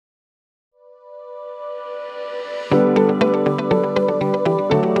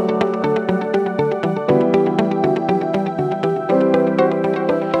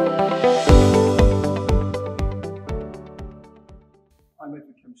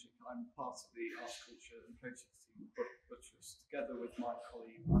I'm part of the Architecture and Projects team at Buttress. Together with my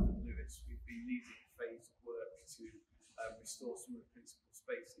colleague Adam Lewis, we've been leading a phase of work to restore some of the principal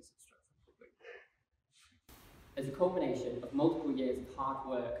spaces at Stretford Public Hall. As a culmination of multiple years of hard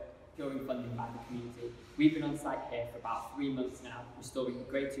work, growing funding by the community, we've been on site here for about 3 months now, restoring the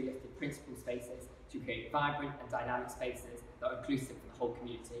Grade 2 listed principal spaces to create vibrant and dynamic spaces that are inclusive for the whole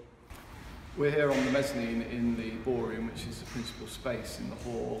community. We're here on the mezzanine in the ballroom, which is the principal space in the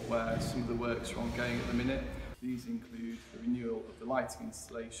hall where some of the works are ongoing at the minute. These include the renewal of the lighting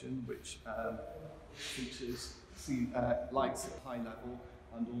installation, which features lights at high level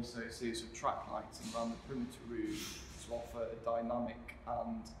and also a series of track lighting around the perimeter room to offer a dynamic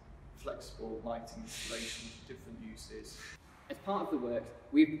and flexible lighting installation for different uses. As part of the works,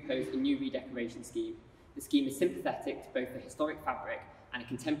 we've proposed a new redecoration scheme. The scheme is sympathetic to both the historic fabric and a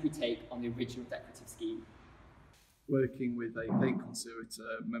contemporary take on the original decorative scheme. Working with a paint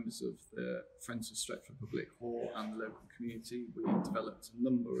conservator, members of the Friends of Stretford Public Hall and the local community, we developed a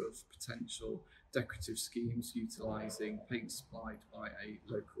number of potential decorative schemes utilising paint supplied by a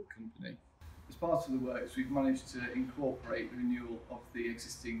local company. As part of the works, we've managed to incorporate the renewal of the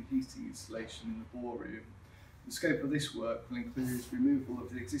existing heating installation in the ballroom. The scope of this work will include removal of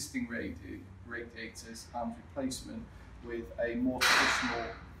the existing radiators and replacement with a more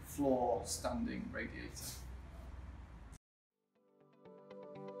traditional floor standing radiator.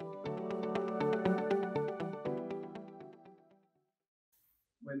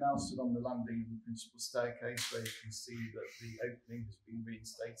 We're now stood on the landing of the principal staircase where you can see that the opening has been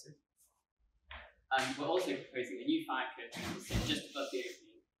reinstated. We're also proposing a new fire curtain that will sit just above the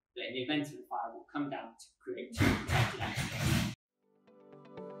opening that in the event of a fire will come down to create 2 protected exits.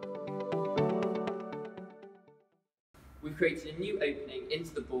 We've created a new opening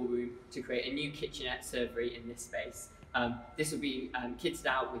into the ballroom to create a new kitchenette servery in this space. This will be kitted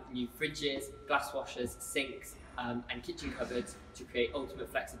out with new fridges, glass washers, sinks and kitchen cupboards to create ultimate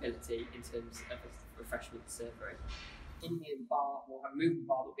flexibility in terms of a refreshment servery. In here, the bar will have a movable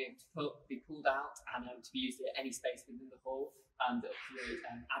bar that will be able to be pulled out and to be used at any space within the hall that will create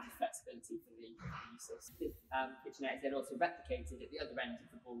added flexibility for the users. This kitchenette is then also replicated at the other end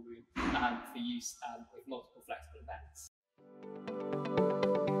of the ballroom for use with multiple flexible events.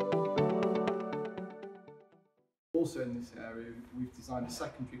 Also in this area, we've designed a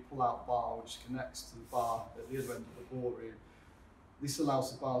secondary pull-out bar which connects to the bar at the other end of the ballroom. This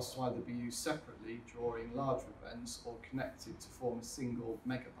allows the bars to either be used separately during larger events or connected to form a single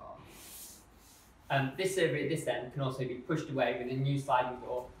mega bar. This servery at this end can also be pushed away with a new sliding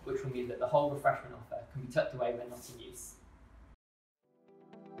door, which will mean that the whole refreshment offer can be tucked away when not in use.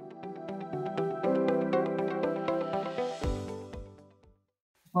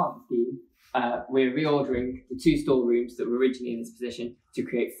 As part of the scheme, we're reordering the 2 storerooms that were originally in this position to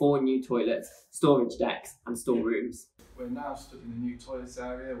create 4 new toilets, storage decks and storerooms. We're now stood in a new toilets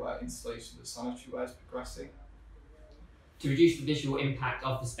area where installation of sanitary ware is progressing. To reduce the visual impact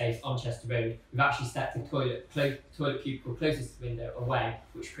of the space on Chester Road, we've actually stepped the toilet cubicle closest to the window away,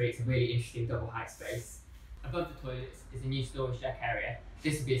 which creates a really interesting double height space. Above the toilets is a new storage deck area.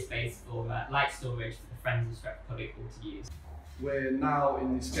 This will be a space for light storage for the Friends of Stretford Public Hall to use. We're now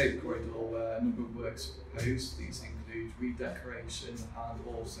in the escape corridor where a number of works are proposed. These include redecoration and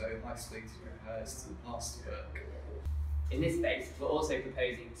also isolated repairs to the plasterwork. In this space, we're also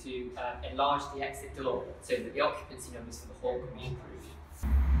proposing to enlarge the exit door so that the occupancy numbers for the hall can be improved.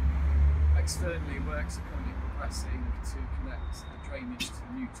 Externally, works are currently progressing to connect the drainage to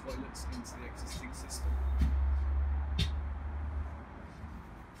the new toilets into the existing system.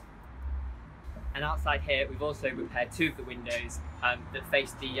 And outside here, we've also repaired 2 of the windows that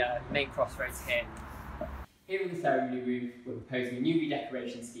face the main crossroads here. Here in the ceremony room, we're proposing a new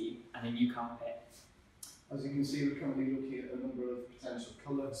redecoration scheme and a new carpet. As you can see, we're currently looking at a number of potential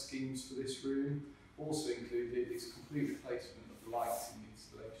colour schemes for this room. Also included is a complete replacement of the lighting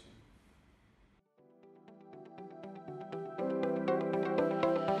installation.